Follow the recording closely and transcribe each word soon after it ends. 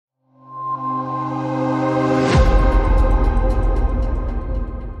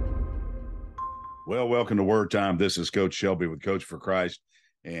Welcome to Word Time. This is Coach Shelby with Coach for Christ.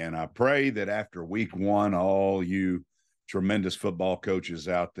 And I pray that after week one, all you tremendous football coaches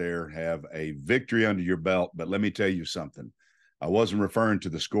out there have a victory under your belt. But let me tell you something. I wasn't referring to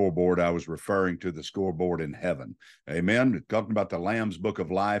the scoreboard. I was referring to the scoreboard in heaven. Amen. Talking about the Lamb's Book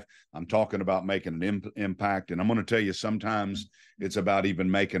of Life. I'm talking about making an impact. And I'm going to tell you, sometimes it's about even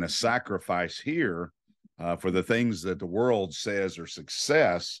making a sacrifice here for the things that the world says are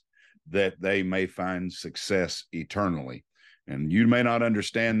success, that they may find success eternally. And you may not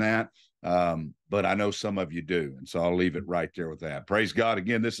understand that, but I know some of you do. And so I'll leave it right there with that. Praise God.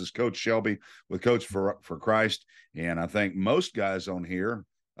 Again, this is Coach Shelby with Coach for Christ. And I think most guys on here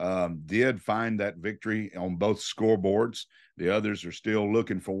did find that victory on both scoreboards. The others are still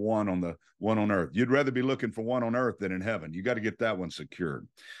looking for one on earth. You'd rather be looking for one on earth than in heaven. You got to get that one secured.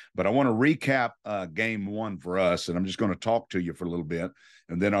 But I want to recap game one for us, and I'm just going to talk to you for a little bit,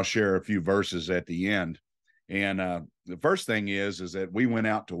 and then I'll share a few verses at the end. And the first thing is that we went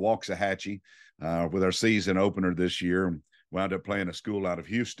out to Waxahachie with our season opener this year, and wound up playing a school out of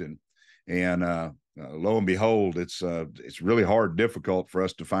Houston. And lo and behold, it's really difficult for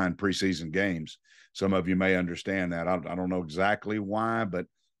us to find preseason games. Some of you may understand that. I don't know exactly why, but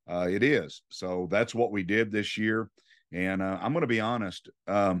it is. So that's what we did this year. And I'm going to be honest,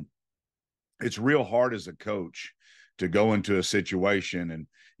 it's real hard as a coach to go into a situation, and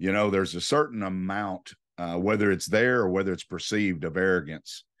there's a certain amount, whether it's there or whether it's perceived, of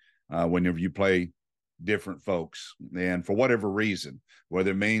arrogance whenever you play different folks, and for whatever reason, whether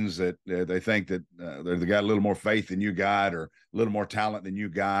it means that they think that they got a little more faith than you got, or a little more talent than you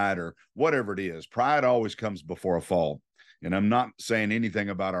got, or whatever it is. Pride always comes before a fall. And I'm not saying anything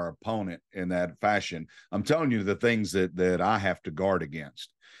about our opponent in that fashion. I'm telling you the things that I have to guard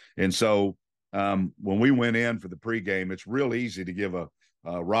against. And so when we went in for the pregame, it's real easy to give a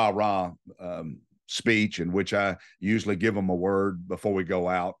rah-rah speech, in which I usually give them a word before we go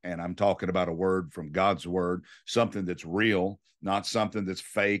out. And I'm talking about a word from God's word, something that's real, not something that's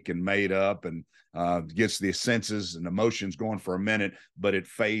fake and made up and gets the senses and emotions going for a minute, but it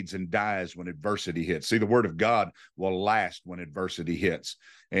fades and dies when adversity hits. See, the word of God will last when adversity hits.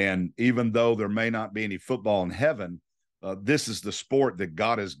 And even though there may not be any football in heaven, this is the sport that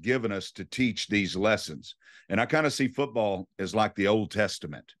God has given us to teach these lessons. And I kind of see football as like the Old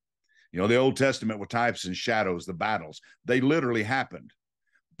Testament. The Old Testament with types and shadows, the battles, they literally happened,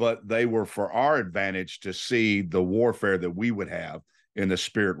 but they were for our advantage to see the warfare that we would have in the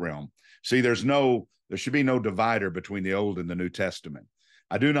spirit realm. See, there should be no divider between the Old and the New Testament.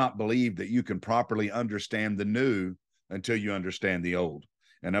 I do not believe that you can properly understand the new until you understand the old.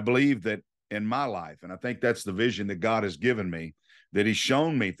 And I believe that in my life, and I think that's the vision that God has given me, that he's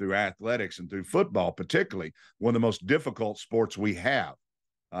shown me through athletics and through football, particularly one of the most difficult sports we have.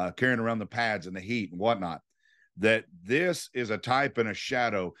 Carrying around the pads and the heat and whatnot, that this is a type and a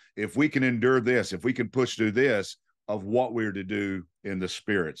shadow. If we can endure this, if we can push through this, of what we're to do in the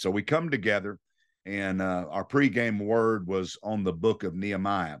spirit. So we come together, and our pregame word was on the book of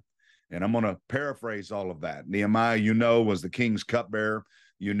Nehemiah. And I'm going to paraphrase all of that. Nehemiah, was the king's cupbearer.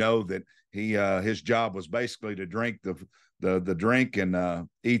 That his job was basically to drink the drink and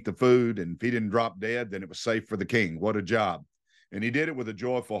eat the food. And if he didn't drop dead, then it was safe for the king. What a job. And he did it with a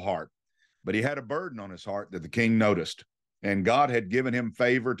joyful heart. But he had a burden on his heart that the king noticed. And God had given him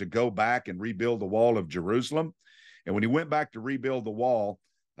favor to go back and rebuild the wall of Jerusalem. And when he went back to rebuild the wall,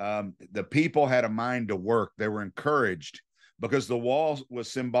 the people had a mind to work. They were encouraged because the wall was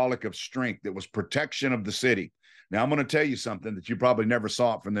symbolic of strength. It was protection of the city. Now, I'm going to tell you something that you probably never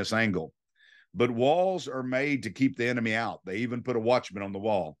saw it from this angle. But walls are made to keep the enemy out. They even put a watchman on the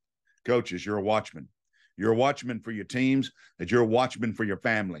wall. Coaches, you're a watchman. You're a watchman for your teams, that you're a watchman for your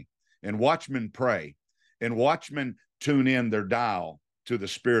family. And watchmen pray. And watchmen tune in their dial to the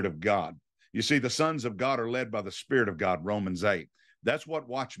Spirit of God. You see, the sons of God are led by the Spirit of God, Romans 8. That's what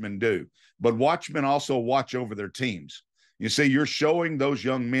watchmen do. But watchmen also watch over their teams. You see, you're showing those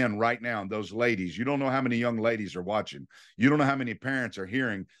young men right now, and those ladies. You don't know how many young ladies are watching. You don't know how many parents are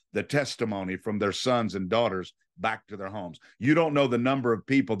hearing the testimony from their sons and daughters back to their homes. You don't know the number of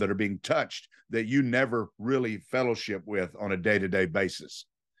people that are being touched that you never really fellowship with on a day-to-day basis,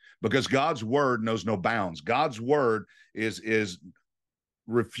 because God's word knows no bounds. God's word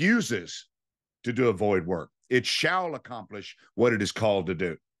refuses to do a void work. It shall accomplish what it is called to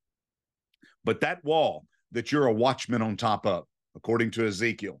do. But that wall that you're a watchman on top of, according to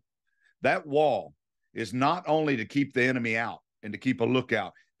Ezekiel, that wall is not only to keep the enemy out and to keep a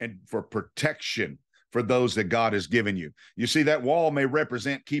lookout and for protection for those that God has given you. You see, that wall may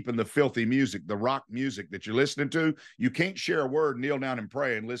represent keeping the filthy music, the rock music that you're listening to. You can't share a word, kneel down and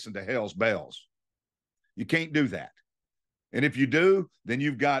pray and listen to hell's bells. You can't do that. And if you do, then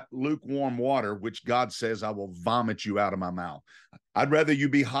you've got lukewarm water, which God says, I will vomit you out of my mouth. I'd rather you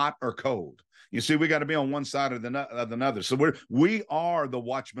be hot or cold. You see, we got to be on one side or the other. So we are the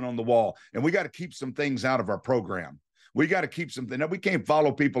watchmen on the wall, and we got to keep some things out of our program. We got to keep something. Now, we can't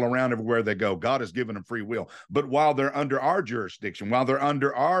follow people around everywhere they go. God has given them free will. But while they're under our jurisdiction, while they're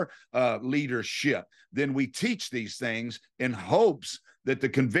under our leadership, then we teach these things in hopes that the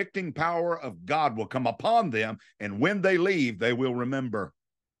convicting power of God will come upon them. And when they leave, they will remember.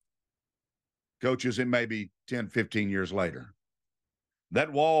 Coaches, it may be 10, 15 years later.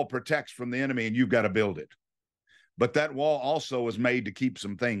 That wall protects from the enemy, and you've got to build it. But that wall also is made to keep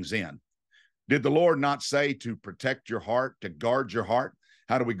some things in. Did the Lord not say to protect your heart, to guard your heart?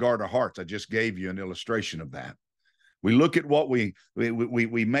 How do we guard our hearts? I just gave you an illustration of that. We look at what we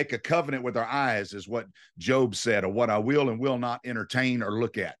make a covenant with our eyes, is what Job said, or what I will and will not entertain or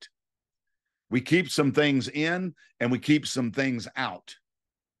look at. We keep some things in and we keep some things out.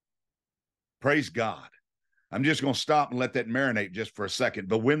 Praise God. I'm just going to stop and let that marinate just for a second.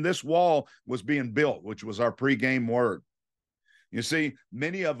 But when this wall was being built, which was our pregame word, you see,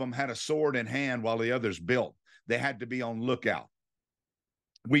 many of them had a sword in hand while the others built. They had to be on lookout.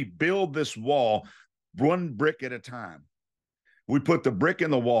 We build this wall one brick at a time. We put the brick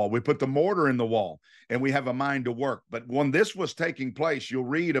in the wall. We put the mortar in the wall, and we have a mind to work. But when this was taking place, you'll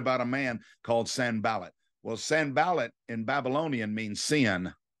read about a man called Sanballat. Well, Sanballat in Babylonian means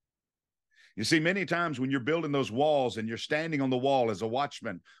sin. You see, many times when you're building those walls and you're standing on the wall as a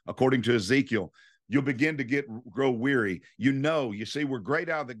watchman, according to Ezekiel, you'll begin to grow weary. You see, we're great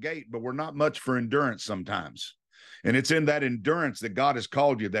out of the gate, but we're not much for endurance sometimes. And it's in that endurance that God has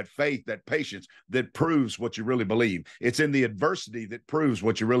called you, that faith, that patience, that proves what you really believe. It's in the adversity that proves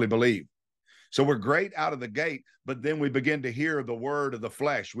what you really believe. So we're great out of the gate, but then we begin to hear the word of the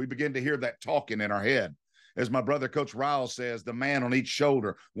flesh. We begin to hear that talking in our head. As my brother, Coach Ryle, says, the man on each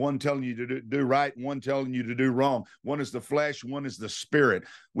shoulder, one telling you to do right, one telling you to do wrong. One is the flesh, one is the spirit.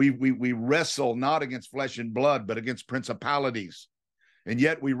 We wrestle not against flesh and blood, but against principalities. And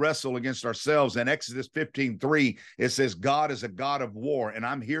yet we wrestle against ourselves. In Exodus 15:3, it says, God is a God of war. And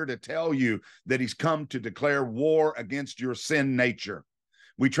I'm here to tell you that he's come to declare war against your sin nature.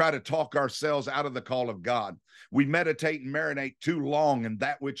 We try to talk ourselves out of the call of God. We meditate and marinate too long in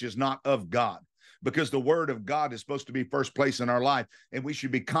that which is not of God, because the word of God is supposed to be first place in our life, and we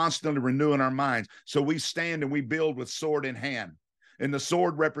should be constantly renewing our minds. So we stand and we build with sword in hand. And the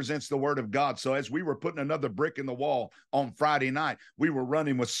sword represents the word of God. So as we were putting another brick in the wall on Friday night, we were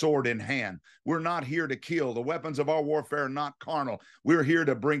running with sword in hand. We're not here to kill. The weapons of our warfare are not carnal. We're here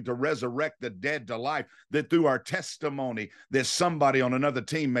to resurrect the dead to life, that through our testimony, that somebody on another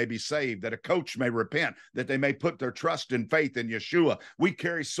team may be saved, that a coach may repent, that they may put their trust and faith in Yeshua. We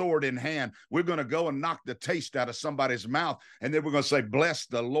carry sword in hand. We're going to go and knock the taste out of somebody's mouth. And then we're going to say, bless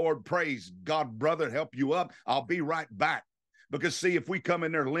the Lord, praise God, brother, help you up. I'll be right back. Because, see, if we come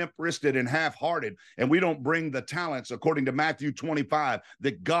in there limp-wristed and half-hearted and we don't bring the talents, according to Matthew 25,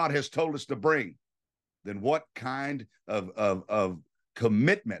 that God has told us to bring, then what kind of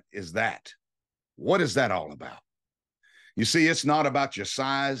commitment is that? What is that all about? You see, it's not about your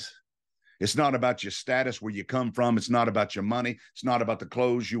size. It's not about your status, where you come from. It's not about your money. It's not about the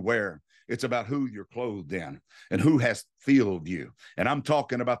clothes you wear. It's about who you're clothed in and who has filled you. And I'm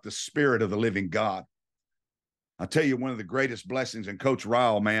talking about the Spirit of the living God. I'll tell you, one of the greatest blessings, and Coach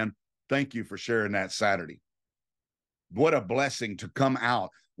Ryle, man, thank you for sharing that Saturday. What a blessing to come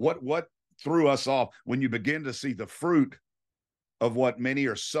out. What threw us off when you begin to see the fruit of what many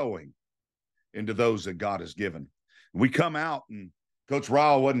are sowing into those that God has given. We come out, and Coach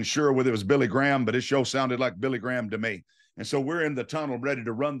Ryle wasn't sure whether it was Billy Graham, but his show sounded like Billy Graham to me. And so we're in the tunnel ready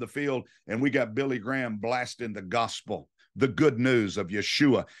to run the field, and we got Billy Graham blasting the gospel, the good news of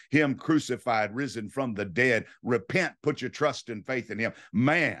Yeshua, him crucified, risen from the dead. Repent, put your trust and faith in him.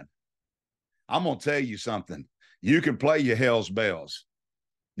 Man, I'm going to tell you something. You can play your hell's bells.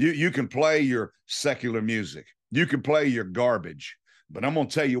 You can play your secular music. You can play your garbage. But I'm going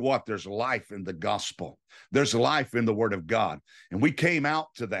to tell you what, there's life in the gospel. There's life in the word of God. And we came out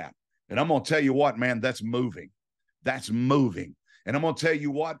to that. And I'm going to tell you what, man, that's moving. That's moving. And I'm going to tell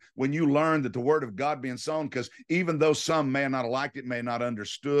you what, when you learn that the word of God being sown, because even though some may not have liked it, may not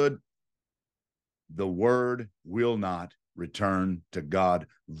understood, the word will not return to God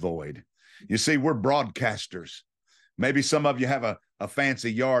void. You see, we're broadcasters. Maybe some of you have a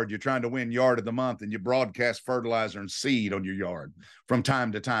fancy yard. You're trying to win yard of the month, and you broadcast fertilizer and seed on your yard from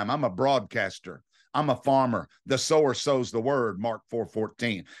time to time. I'm a broadcaster. I'm a farmer. The sower sows the word, Mark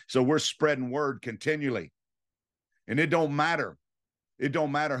 4:14. So we're spreading word continually. And it don't matter It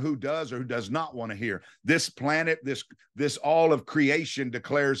don't matter who does or who does not want to hear. This planet, this all of creation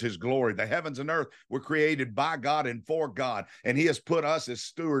declares his glory. The heavens and earth were created by God and for God, and he has put us as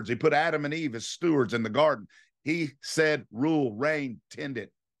stewards. He put Adam and Eve as stewards in the garden. He said, rule, reign, tend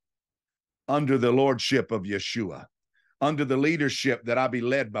it under the lordship of Yeshua, under the leadership that I be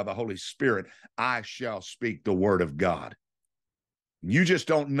led by the Holy Spirit. I shall speak the word of God. You just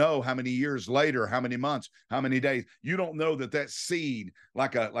don't know how many years later, how many months, how many days. You don't know that seed,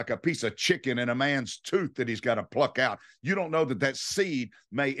 like a piece of chicken in a man's tooth that he's got to pluck out. You don't know that seed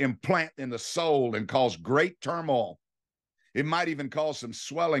may implant in the soul and cause great turmoil. It might even cause some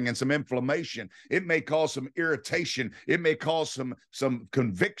swelling and some inflammation. It may cause some irritation. It may cause some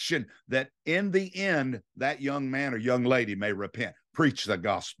conviction that in the end, that young man or young lady may repent. Preach the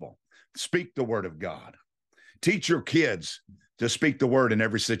gospel. Speak the word of God. Teach your kids to speak the word in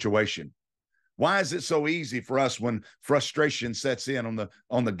every situation. Why is it so easy for us when frustration sets in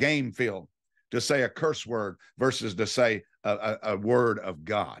on the game field to say a curse word versus to say a word of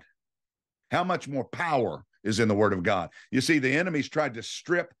God? How much more power is in the word of God? You see, the enemy's tried to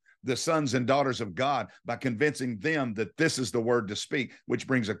strip the sons and daughters of God by convincing them that this is the word to speak, which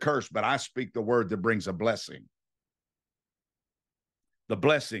brings a curse, but I speak the word that brings a blessing. The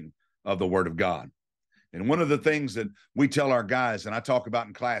blessing of the word of God. And one of the things that we tell our guys, and I talk about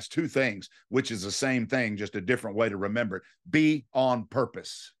in class, two things, which is the same thing, just a different way to remember it. Be on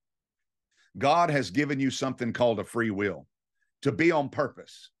purpose. God has given you something called a free will. To be on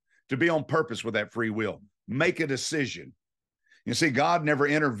purpose. To be on purpose with that free will. Make a decision. You see, God never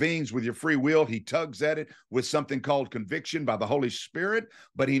intervenes with your free will. He tugs at it with something called conviction by the Holy Spirit,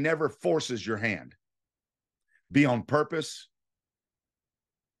 but he never forces your hand. Be on purpose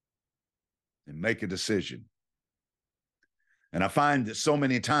and make a decision. And I find that so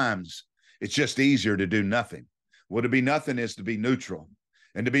many times it's just easier to do nothing. Well, to be nothing is to be neutral.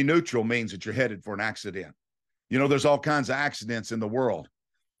 And to be neutral means that you're headed for an accident. You know, there's all kinds of accidents in the world,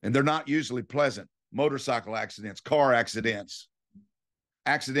 and they're not usually pleasant. Motorcycle accidents, car accidents,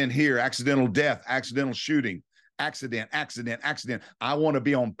 accident here, accidental death, accidental shooting, accident. I want to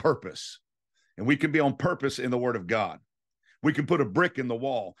be on purpose. And we can be on purpose in the word of God. We can put a brick in the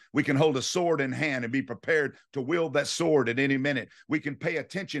wall. We can hold a sword in hand and be prepared to wield that sword at any minute. We can pay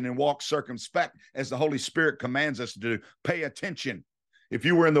attention and walk circumspect as the Holy Spirit commands us to do. Pay attention. If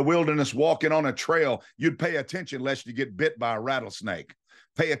you were in the wilderness walking on a trail, you'd pay attention lest you get bit by a rattlesnake.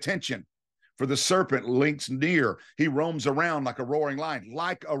 Pay attention, for the serpent links near. He roams around like a roaring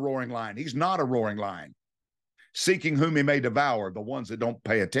lion, He's not a roaring lion. Seeking whom he may devour, the ones that don't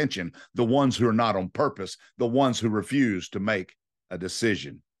pay attention, the ones who are not on purpose, the ones who refuse to make a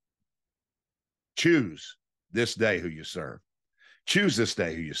decision. Choose this day who you serve. Choose this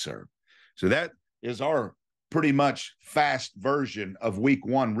day who you serve. So that is our pretty much fast version of week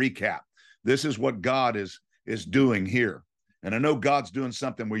one recap. This is what God is doing here. And I know God's doing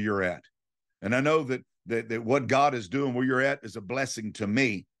something where you're at. And I know that what God is doing where you're at is a blessing to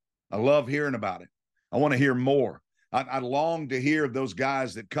me. I love hearing about it. I want to hear more. I long to hear those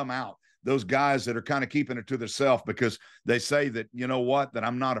guys that come out, those guys that are kind of keeping it to themselves because they say that, you know what, that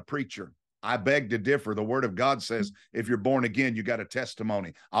I'm not a preacher. I beg to differ. The word of God says, if you're born again, you got a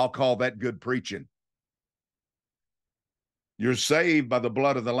testimony. I'll call that good preaching. You're saved by the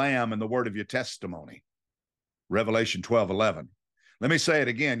blood of the Lamb and the word of your testimony. Revelation 12:11. Let me say it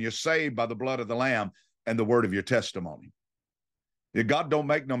again. You're saved by the blood of the Lamb and the word of your testimony. God don't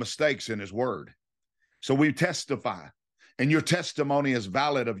make no mistakes in his word. So we testify, and your testimony is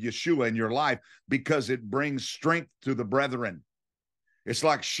valid of Yeshua in your life because it brings strength to the brethren. It's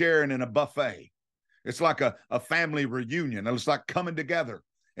like sharing in a buffet. It's like a family reunion. It's like coming together.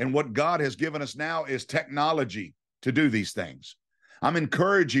 And what God has given us now is technology to do these things. I'm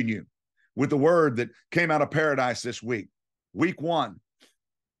encouraging you with the word that came out of paradise this week. Week one,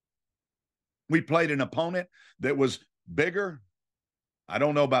 we played an opponent that was bigger. I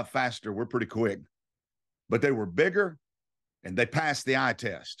don't know about faster. We're pretty quick. But they were bigger, and they passed the eye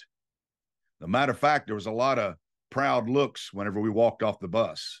test. As a matter of fact, there was a lot of proud looks whenever we walked off the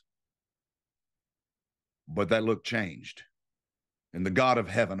bus. But that look changed, and the God of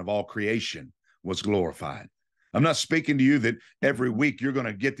heaven, of all creation, was glorified. I'm not speaking to you that every week you're going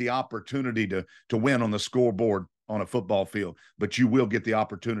to get the opportunity to win on the scoreboard on a football field, but you will get the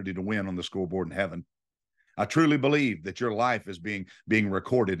opportunity to win on the scoreboard in heaven. I truly believe that your life is being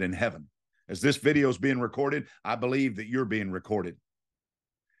recorded in heaven. As this video is being recorded, I believe that you're being recorded.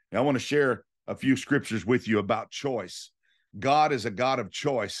 Now, I want to share a few scriptures with you about choice. God is a God of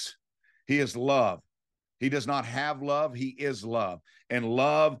choice. He is love. He does not have love. He is love. And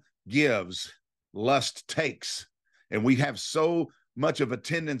love gives, lust takes. And we have so much of a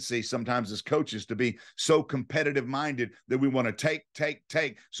tendency sometimes as coaches to be so competitive minded that we want to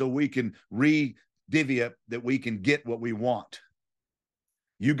take so we can divvy up that we can get what we want.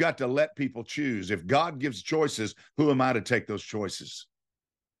 You got to let people choose. If God gives choices, who am I to take those choices?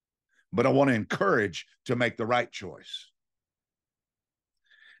 But I want to encourage to make the right choice.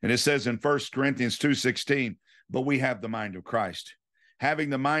 And it says in 1 Corinthians 2:16, but we have the mind of Christ. Having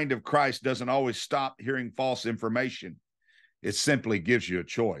the mind of Christ doesn't always stop hearing false information. It simply gives you a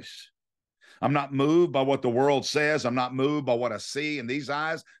choice. I'm not moved by what the world says. I'm not moved by what I see in these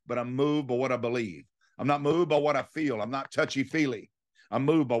eyes, but I'm moved by what I believe. I'm not moved by what I feel. I'm not touchy-feely. I'm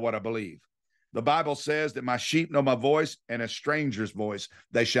moved by what I believe. The Bible says that my sheep know my voice, and a stranger's voice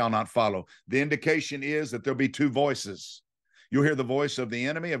they shall not follow. The indication is that there'll be two voices. You'll hear the voice of the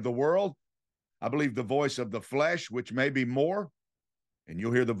enemy of the world. I believe the voice of the flesh, which may be more, and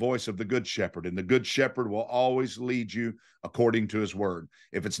you'll hear the voice of the good shepherd. And the good shepherd will always lead you according to his word.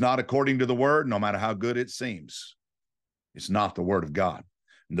 If it's not according to the word, no matter how good it seems, it's not the word of God.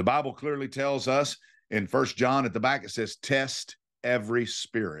 And the Bible clearly tells us in 1 John at the back, it says, test every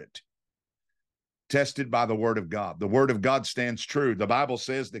spirit. Tested by the word of God. The word of God stands true. The Bible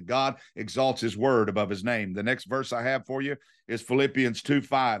says that God exalts his word above his name. The next verse I have for you is Philippians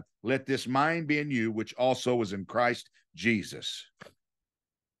 2:5. Let this mind be in you, which also was in Christ Jesus.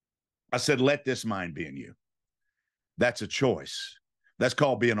 I said, let this mind be in you. That's a choice. That's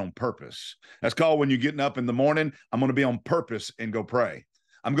called being on purpose. That's called when you're getting up in the morning, I'm going to be on purpose and go pray.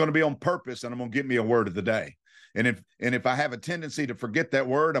 I'm going to be on purpose and I'm going to get me a word of the day. And if I have a tendency to forget that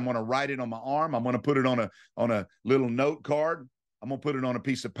word, I'm going to write it on my arm. I'm going to put it on a little note card. I'm going to put it on a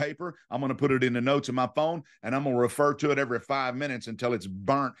piece of paper. I'm going to put it in the notes of my phone, and I'm going to refer to it every 5 minutes until it's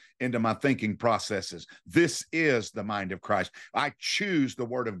burnt into my thinking processes. This is the mind of Christ. I choose the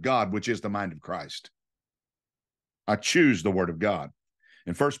word of God, which is the mind of Christ. I choose the word of God.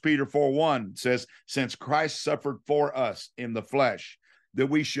 And 1 Peter 4:1 says, since Christ suffered for us in the flesh, that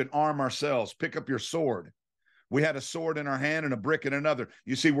we should arm ourselves, pick up your sword. We had a sword in our hand and a brick in another.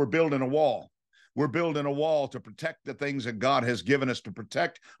 You see, we're building a wall. We're building a wall to protect the things that God has given us, to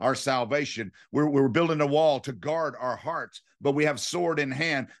protect our salvation. We're building a wall to guard our hearts, but we have sword in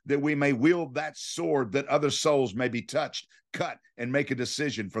hand that we may wield that sword that other souls may be touched, cut, and make a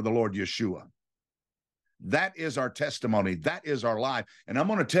decision for the Lord Yeshua. That is our testimony. That is our life. And I'm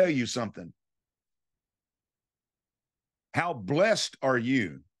going to tell you something. How blessed are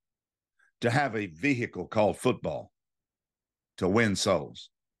you to have a vehicle called football to win souls?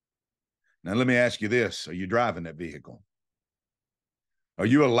 Now, let me ask you this. Are you driving that vehicle? Are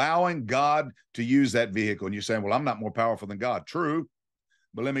you allowing God to use that vehicle? And you're saying, well, I'm not more powerful than God. True.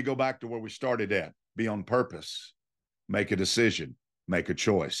 But let me go back to where we started at. Be on purpose. Make a decision. Make a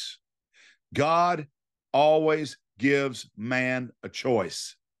choice. God always gives man a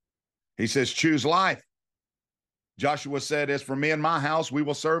choice. He says, choose life. Joshua said, as for me and my house, we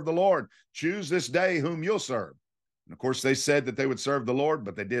will serve the Lord. Choose this day whom you'll serve. And of course, they said that they would serve the Lord,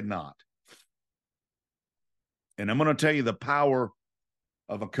 but they did not. And I'm going to tell you the power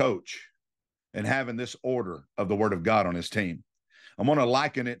of a coach and having this order of the word of God on his team. I'm going to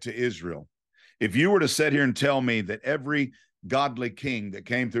liken it to Israel. If you were to sit here and tell me that every godly king that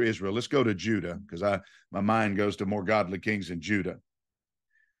came through Israel, let's go to Judah, because my mind goes to more godly kings in Judah.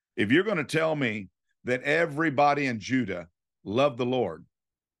 If you're going to tell me that everybody in Judah loved the Lord,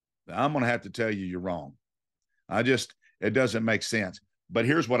 I'm going to have to tell you you're wrong. It doesn't make sense. But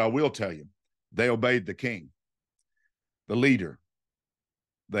here's what I will tell you. They obeyed the king, the leader,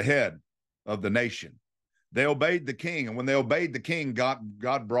 the head of the nation. They obeyed the king. And when they obeyed the king, God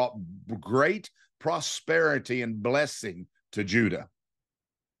brought great prosperity and blessing to Judah.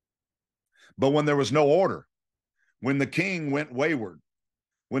 But when there was no order, when the king went wayward,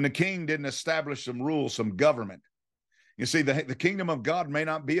 when the king didn't establish some rules, some government, you see, the kingdom of God may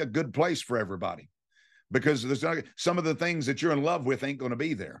not be a good place for everybody, because some of the things that you're in love with ain't going to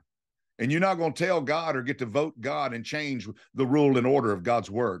be there. And you're not going to tell God or get to vote God and change the rule and order of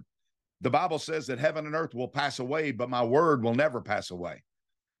God's word. The Bible says that heaven and earth will pass away, but my word will never pass away.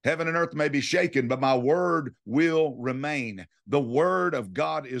 Heaven and earth may be shaken, but my word will remain. The word of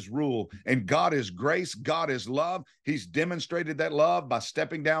God is rule, and God is grace. God is love. He's demonstrated that love by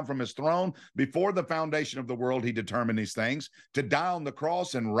stepping down from his throne. Before the foundation of the world, he determined these things, to die on the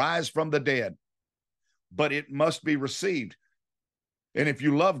cross and rise from the dead. But it must be received. And if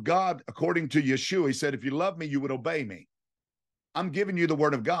you love God, according to Yeshua, he said, if you love me, you would obey me. I'm giving you the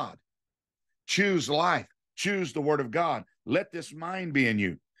word of God. Choose life. Choose the word of God. Let this mind be in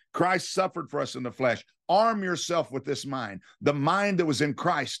you. Christ suffered for us in the flesh. Arm yourself with this mind, the mind that was in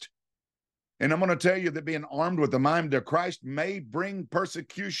Christ. And I'm going to tell you that being armed with the mind of Christ may bring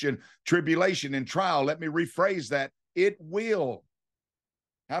persecution, tribulation, and trial. Let me rephrase that. It will.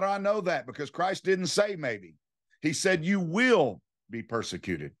 How do I know that? Because Christ didn't say maybe. He said, you will be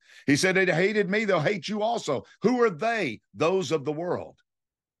persecuted. He said, they hated me, they'll hate you also. Who are they? Those of the world.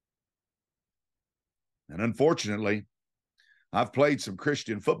 And unfortunately, I've played some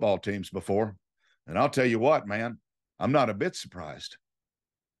Christian football teams before. And I'll tell you what, man, I'm not a bit surprised.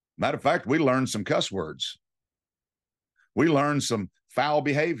 Matter of fact, we learned some cuss words. We learned some foul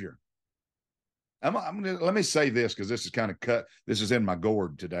behavior. Let me say this, because this is kind of cut. This is in my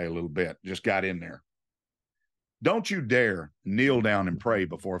gourd today a little bit. Just got in there. Don't you dare kneel down and pray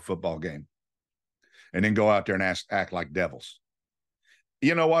before a football game and then go out there and act like devils.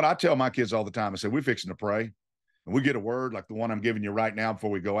 You know what? I tell my kids all the time, I say, we're fixing to pray, and we get a word like the one I'm giving you right now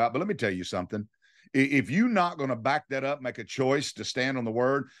before we go out. But let me tell you something. If you're not going to back that up, make a choice to stand on the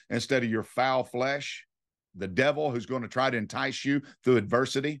word instead of your foul flesh, the devil who's going to try to entice you through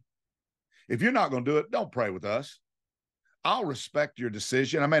adversity, if you're not going to do it, don't pray with us. I'll respect your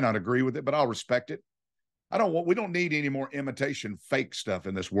decision. I may not agree with it, but I'll respect it. We don't need any more imitation fake stuff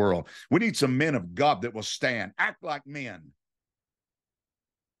in this world. We need some men of God that will stand, act like men.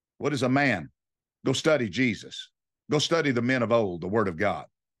 What is a man? Go study Jesus. Go study the men of old, the word of God.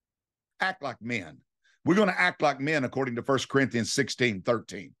 Act like men. We're going to act like men according to 1 Corinthians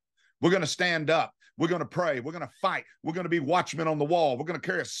 16:13. We're going to stand up. We're going to pray. We're going to fight. We're going to be watchmen on the wall. We're going to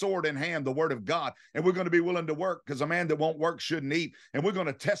carry a sword in hand, the word of God. And we're going to be willing to work, because a man that won't work shouldn't eat. And we're going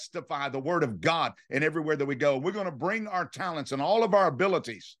to testify the word of God in everywhere that we go. We're going to bring our talents and all of our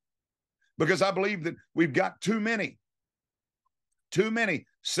abilities, because I believe that we've got too many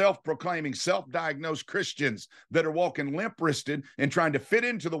self-proclaiming, self-diagnosed Christians that are walking limp-wristed and trying to fit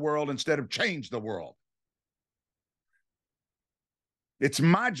into the world instead of change the world. It's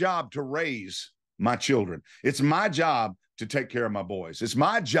my job to raise my children. It's my job to take care of my boys. It's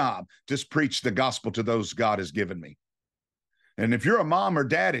my job to preach the gospel to those God has given me. And if you're a mom or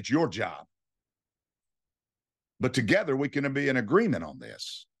dad, it's your job. But together we can be in agreement on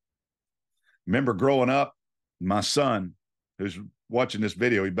this. Remember growing up, my son, who's watching this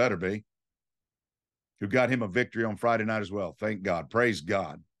video, he better be, who got him a victory on Friday night as well. Thank God. Praise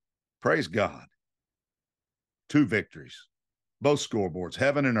God. Praise God. 2 victories, both scoreboards,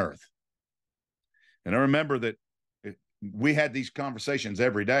 heaven and earth. And I remember that we had these conversations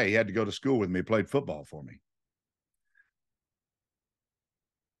every day. He had to go to school with me, played football for me.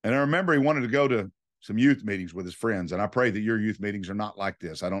 And I remember he wanted to go to some youth meetings with his friends. And I pray that your youth meetings are not like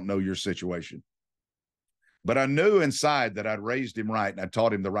this. I don't know your situation. But I knew inside that I'd raised him right and I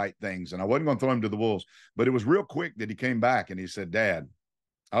taught him the right things. And I wasn't going to throw him to the wolves. But it was real quick that he came back and he said, Dad,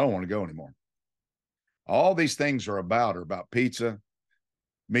 I don't want to go anymore. All these things are about pizza,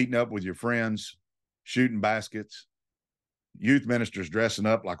 meeting up with your friends, shooting baskets, youth ministers dressing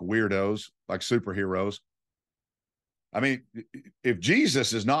up like weirdos, like superheroes. I mean, if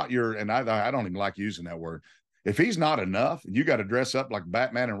Jesus is not your, and I don't even like using that word, if he's not enough, and you got to dress up like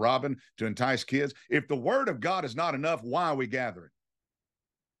Batman and Robin to entice kids, if the word of God is not enough, why are we gathering?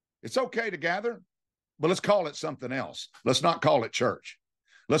 It's okay to gather, but let's call it something else. Let's not call it church.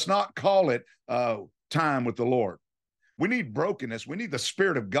 Let's not call it time with the Lord. We need brokenness. We need the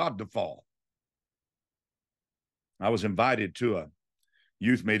Spirit of God to fall. I was invited to a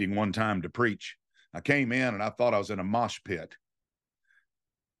youth meeting one time to preach. I came in and I thought I was in a mosh pit.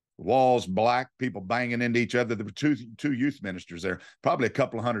 Walls black, people banging into each other. There were two youth ministers there, probably a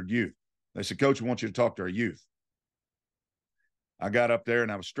couple of hundred youth. They said, Coach, we want you to talk to our youth. I got up there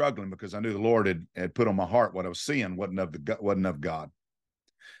and I was struggling because I knew the Lord had put on my heart what I was seeing wasn't of God.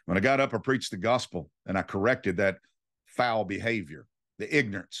 When I got up, I preached the gospel and I corrected that foul behavior, the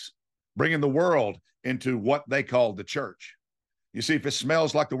ignorance, bringing the world into what they call the church. You see, if it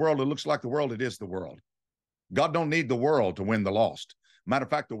smells like the world, it looks like the world, it is the world. God don't need the world to win the lost. Matter of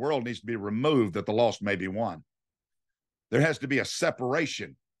fact, the world needs to be removed that the lost may be won. There has to be a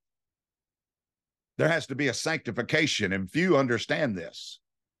separation. There has to be a sanctification, and few understand this.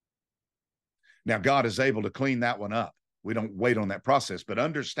 Now, God is able to clean that one up. We don't wait on that process, but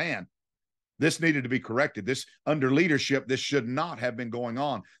understand this needed to be corrected. This, under leadership, this should not have been going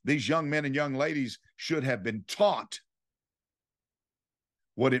on. These young men and young ladies should have been taught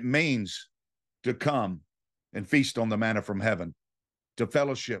what it means to come and feast on the manna from heaven, to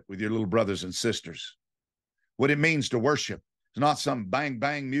fellowship with your little brothers and sisters, what it means to worship. It's not some bang,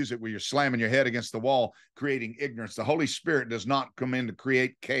 bang music where you're slamming your head against the wall, creating ignorance. The Holy Spirit does not come in to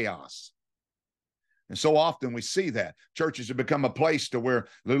create chaos. And so often we see that churches have become a place to where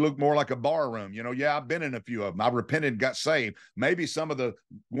they look more like a bar room. You know, yeah, I've been in a few of them. I repented, got saved. Maybe some of the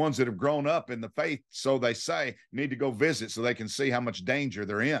ones that have grown up in the faith, so they say, need to go visit so they can see how much danger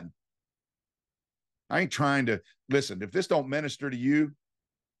they're in. I ain't trying to, listen, if this don't minister to you,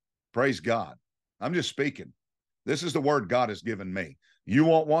 praise God. I'm just speaking. This is the word God has given me. You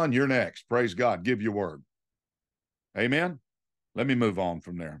want one, you're next. Praise God. Give your word. Amen. Let me move on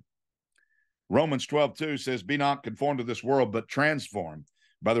from there. Romans 12:2 says, be not conformed to this world, but transformed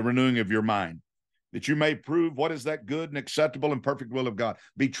by the renewing of your mind, that you may prove what is that good and acceptable and perfect will of God.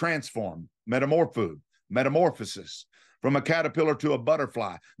 Be transformed, metamorphosis, from a caterpillar to a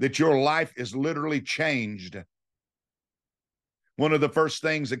butterfly, that your life is literally changed. One of the first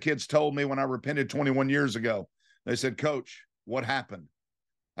things the kids told me when I repented 21 years ago, they said, Coach, what happened?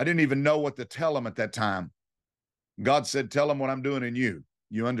 I didn't even know what to tell them at that time. God said, tell them what I'm doing in you.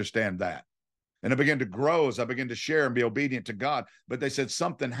 You understand that. And I began to grow as I began to share and be obedient to God. But they said,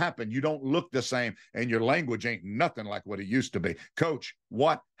 something happened. You don't look the same, and your language ain't nothing like what it used to be. Coach,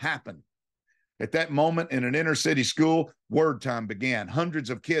 what happened? At that moment in an inner city school, word time began.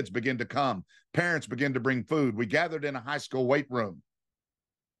 Hundreds of kids began to come. Parents began to bring food. We gathered in a high school weight room.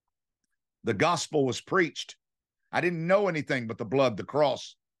 The gospel was preached. I didn't know anything but the blood, the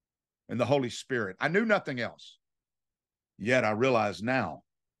cross, and the Holy Spirit. I knew nothing else. Yet I realize now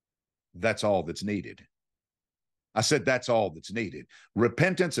that's all that's needed. I said that's all that's needed.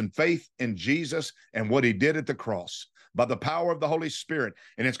 Repentance and faith in Jesus and what he did at the cross by the power of the Holy Spirit.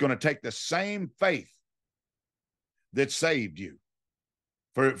 And it's going to take the same faith that saved you.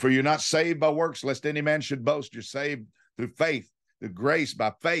 For you're not saved by works, lest any man should boast. You're saved through faith, through grace,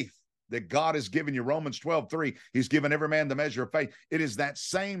 by faith that God has given you. Romans 12:3, he's given every man the measure of faith. It is that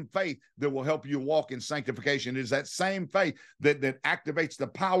same faith that will help you walk in sanctification. It is that same faith that activates the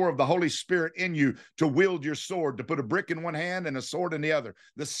power of the Holy Spirit in you to wield your sword, to put a brick in one hand and a sword in the other.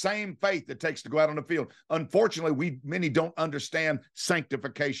 The same faith that takes to go out on the field. Unfortunately, many don't understand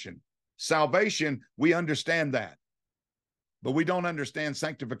sanctification. Salvation, we understand that. But we don't understand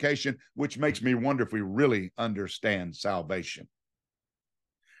sanctification, which makes me wonder if we really understand salvation.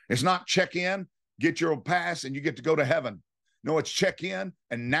 It's not check in, get your pass, and you get to go to heaven. No, it's check in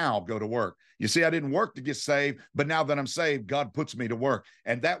and now go to work. You see, I didn't work to get saved, but now that I'm saved, God puts me to work.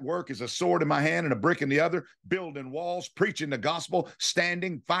 And that work is a sword in my hand and a brick in the other, building walls, preaching the gospel,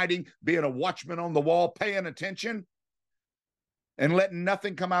 standing, fighting, being a watchman on the wall, paying attention, and letting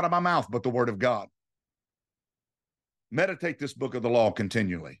nothing come out of my mouth but the word of God. Meditate this book of the law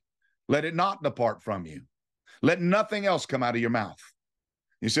continually. Let it not depart from you. Let nothing else come out of your mouth.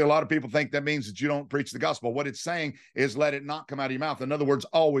 You see, a lot of people think that means that you don't preach the gospel. What it's saying is let it not come out of your mouth. In other words,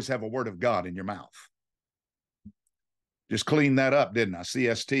 always have a word of God in your mouth. Just clean that up, didn't I?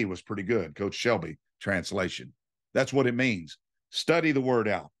 CST was pretty good. Coach Shelby translation. That's what it means. Study the word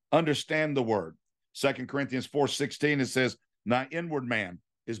out. Understand the word. 2 Corinthians 4:16, it says, my inward man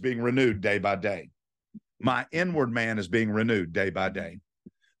is being renewed day by day. My inward man is being renewed day by day.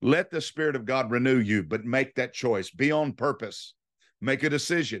 Let the Spirit of God renew you, but make that choice. Be on purpose. Make a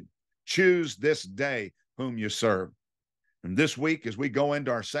decision. Choose this day whom you serve. And this week, as we go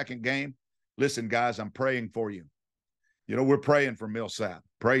into our second game, listen, guys, I'm praying for you. You know, we're praying for Millsap.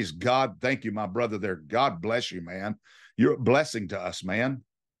 Praise God. Thank you, my brother there. God bless you, man. You're a blessing to us, man.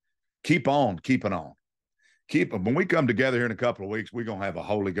 Keep on keeping on. When we come together here in a couple of weeks, we're going to have a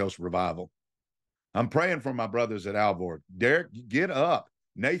Holy Ghost revival. I'm praying for my brothers at Alvord. Derek, get up.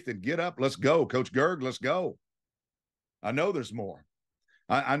 Nathan, get up. Let's go. Coach Gerg, let's go. I know there's more.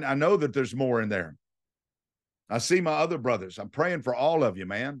 I know that there's more in there. I see my other brothers. I'm praying for all of you,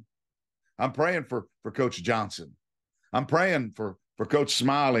 man. I'm praying for Coach Johnson. I'm praying for Coach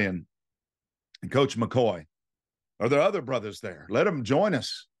Smiley and Coach McCoy. Are there other brothers there? Let them join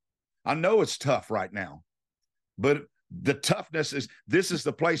us. I know it's tough right now, but the toughness is, this is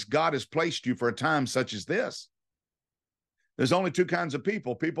the place God has placed you for a time such as this. There's only two kinds of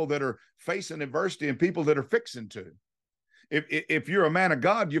people that are facing adversity and people that are fixing to. If you're a man of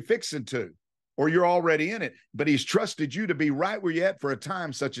God, you're fixing to, or you're already in it. But he's trusted you to be right where you're at for a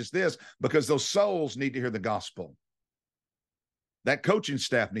time such as this, because those souls need to hear the gospel. That coaching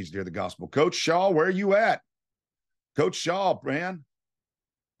staff needs to hear the gospel. Coach Shaw, where are you at? Coach Shaw, man,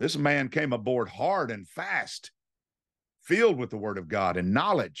 this man came aboard hard and fast, filled with the word of God and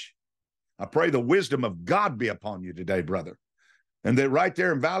knowledge. I pray the wisdom of God be upon you today, brother. And that right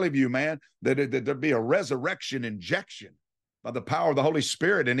there in Valley View, man, that there be a resurrection injection by the power of the Holy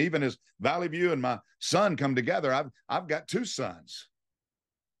Spirit. And even as Valley View and my son come together, I've got two sons,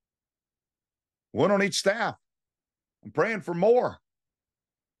 one on each staff. I'm praying for more.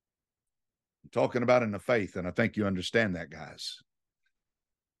 talking about in the faith, and I think you understand that, guys.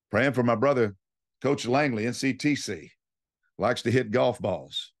 Praying for my brother, Coach Langley, NCTC, likes to hit golf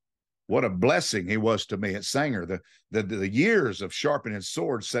balls. What a blessing he was to me at Sanger. The years of sharpening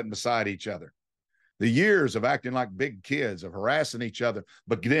swords sitting beside each other. The years of acting like big kids, of harassing each other,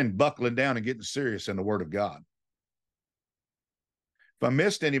 but then buckling down and getting serious in the Word of God. If I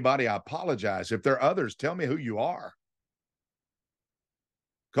missed anybody, I apologize. If there are others, tell me who you are.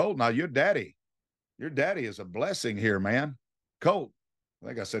 Colt, now your daddy is a blessing here, man. Colt, I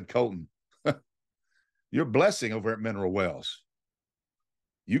think I said Colton. Your blessing over at Mineral Wells.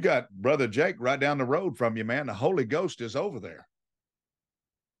 You got Brother Jake right down the road from you, man. The Holy Ghost is over there.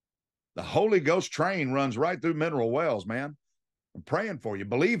 The Holy Ghost train runs right through Mineral Wells, man. I'm praying for you,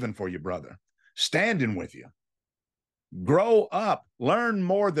 believing for you, brother, standing with you. Grow up, learn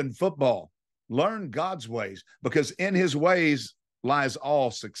more than football, learn God's ways, because in his ways lies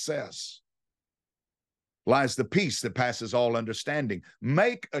all success, lies the peace that passes all understanding.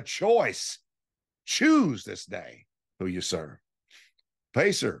 Make a choice. Choose this day who you serve.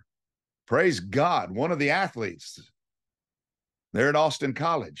 Pacer, praise God, one of the athletes there at Austin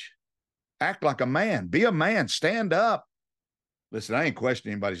College. Act like a man. Be a man. Stand up. Listen, I ain't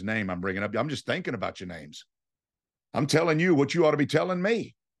questioning anybody's name I'm bringing up. I'm just thinking about your names. I'm telling you what you ought to be telling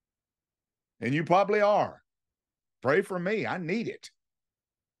me. And you probably are. Pray for me. I need it.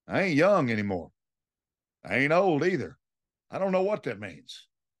 I ain't young anymore. I ain't old either. I don't know what that means.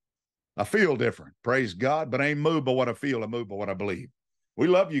 I feel different. Praise God. But I ain't moved by what I feel. I move by what I believe. We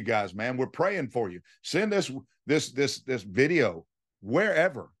love you guys, man. We're praying for you. Send this video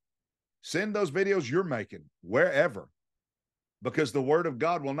wherever. Send those videos you're making wherever, because the word of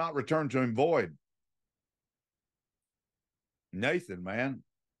God will not return to him void. Nathan, man.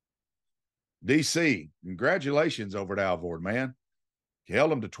 DC, congratulations over at Alvord, man. You held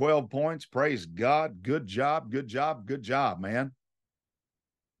them to 12 points. Praise God. Good job, good job, good job, man.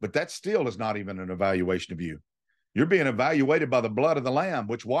 But that still is not even an evaluation of you. You're being evaluated by the blood of the Lamb,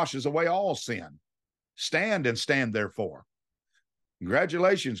 which washes away all sin. Stand and stand therefore.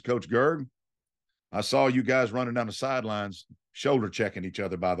 Congratulations, Coach Gerg. I saw you guys running down the sidelines, shoulder checking each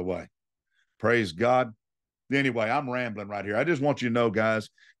other, by the way. Praise God. Anyway, I'm rambling right here. I just want you to know, guys,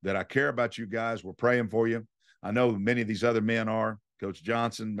 that I care about you guys. We're praying for you. I know many of these other men are. Coach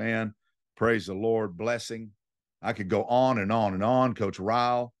Johnson, man, praise the Lord, blessing. I could go on and on and on. Coach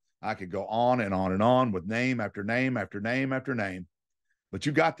Ryle, I could go on and on and on with name after name after name after name. But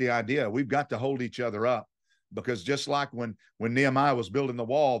you got the idea. We've got to hold each other up, because just like when Nehemiah was building the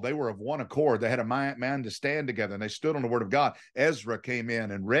wall, they were of one accord. They had a man to stand together, and they stood on the word of God. Ezra came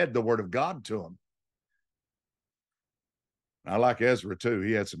in and read the word of God to them. I like Ezra too.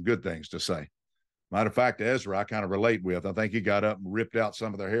 He had some good things to say. Matter of fact, Ezra, I kind of relate with. I think he got up and ripped out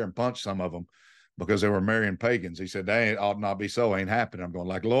some of their hair and punched some of them because they were marrying pagans. He said, "That ought not be so. Ain't happening." I'm going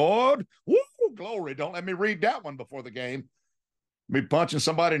like, Lord, woo, glory. Don't let me read that one before the game. Me punching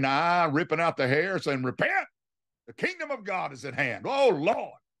somebody in the eye, ripping out the hair, saying, "Repent. The kingdom of God is at hand." Oh,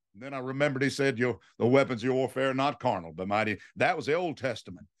 Lord. And then I remembered he said, the weapons of your warfare are not carnal, but mighty. That was the Old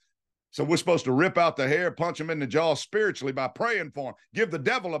Testament. So we're supposed to rip out the hair, punch him in the jaw spiritually by praying for him. Give the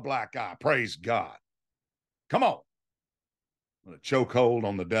devil a black eye. Praise God. Come on. A chokehold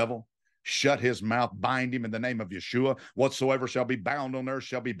on the devil. Shut his mouth. Bind him in the name of Yeshua. Whatsoever shall be bound on earth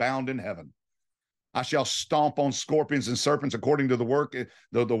shall be bound in heaven. I shall stomp on scorpions and serpents according to the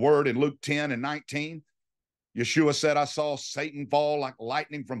word in Luke 10 and 19. Yeshua said, I saw Satan fall like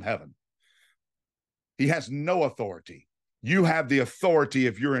lightning from heaven. He has no authority. You have the authority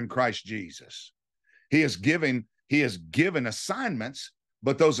if you're in Christ Jesus. He is given assignments,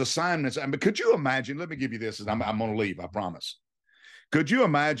 but those assignments, I mean, could you imagine, let me give you this, and I'm going to leave, I promise. Could you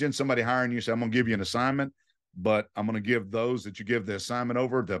imagine somebody hiring you, say, I'm going to give you an assignment, but I'm going to give those that you give the assignment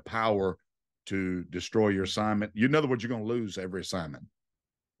over the power to destroy your assignment? In other words, you're going to lose every assignment.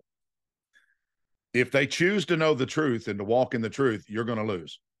 If they choose to know the truth and to walk in the truth, you're going to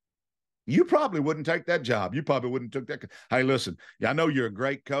lose. You probably wouldn't take that job. You probably wouldn't take that. Hey, listen, I know you're a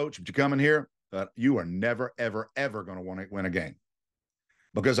great coach, but you come in here, you are never, ever, ever going to want to win a game,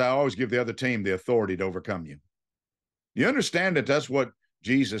 because I always give the other team the authority to overcome you. You understand that that's what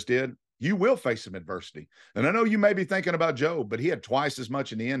Jesus did? You will face some adversity. And I know you may be thinking about Job, but he had twice as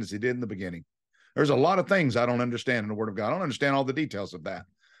much in the end as he did in the beginning. There's a lot of things I don't understand in the Word of God. I don't understand all the details of that,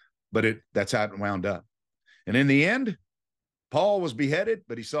 but that's how it wound up. And in the end, Paul was beheaded,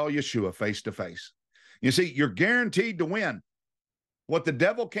 but he saw Yeshua face to face. You see, you're guaranteed to win. What the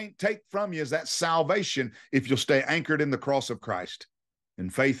devil can't take from you is that salvation if you'll stay anchored in the cross of Christ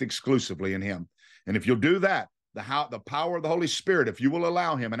and faith exclusively in him. And if you'll do that, the power of the Holy Spirit, if you will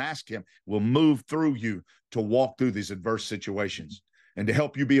allow him and ask him, will move through you to walk through these adverse situations and to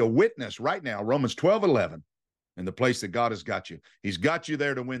help you be a witness right now. Romans 12:11, in the place that God has got you. He's got you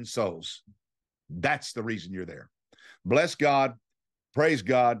there to win souls. That's the reason you're there. Bless God. Praise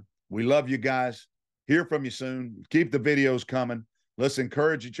God. We love you guys. Hear from you soon. Keep the videos coming. Let's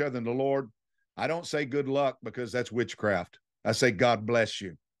encourage each other in the Lord. I don't say good luck because that's witchcraft. I say God bless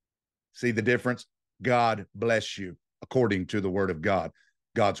you. See the difference? God bless you according to the word of God.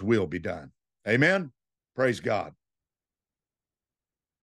 God's will be done. Amen. Praise God.